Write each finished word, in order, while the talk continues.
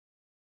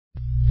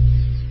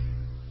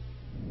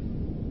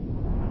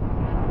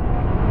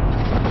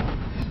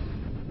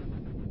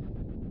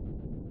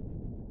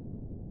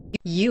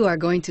You are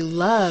going to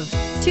love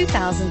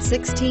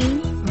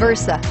 2016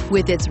 Versa.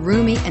 With its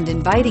roomy and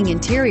inviting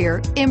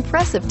interior,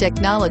 impressive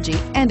technology,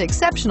 and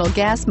exceptional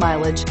gas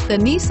mileage, the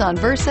Nissan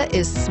Versa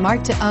is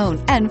smart to own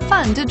and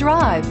fun to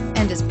drive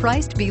and is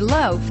priced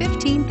below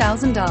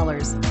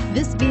 $15,000.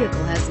 This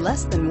vehicle has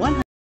less than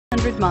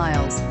 100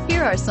 miles.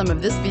 Here are some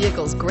of this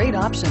vehicle's great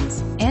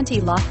options: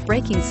 anti-lock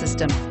braking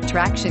system,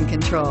 traction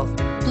control,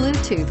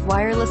 Bluetooth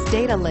wireless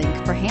data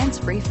link for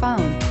hands-free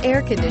phone,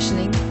 air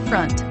conditioning,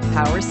 front,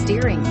 power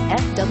steering,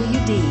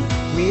 FWD,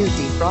 rear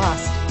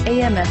defrost,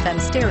 AM/FM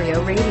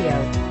stereo radio,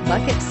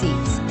 bucket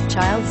seats,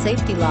 child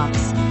safety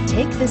locks.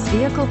 Take this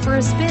vehicle for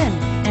a spin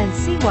and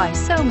see why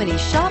so many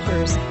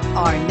shoppers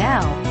are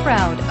now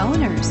proud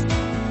owners.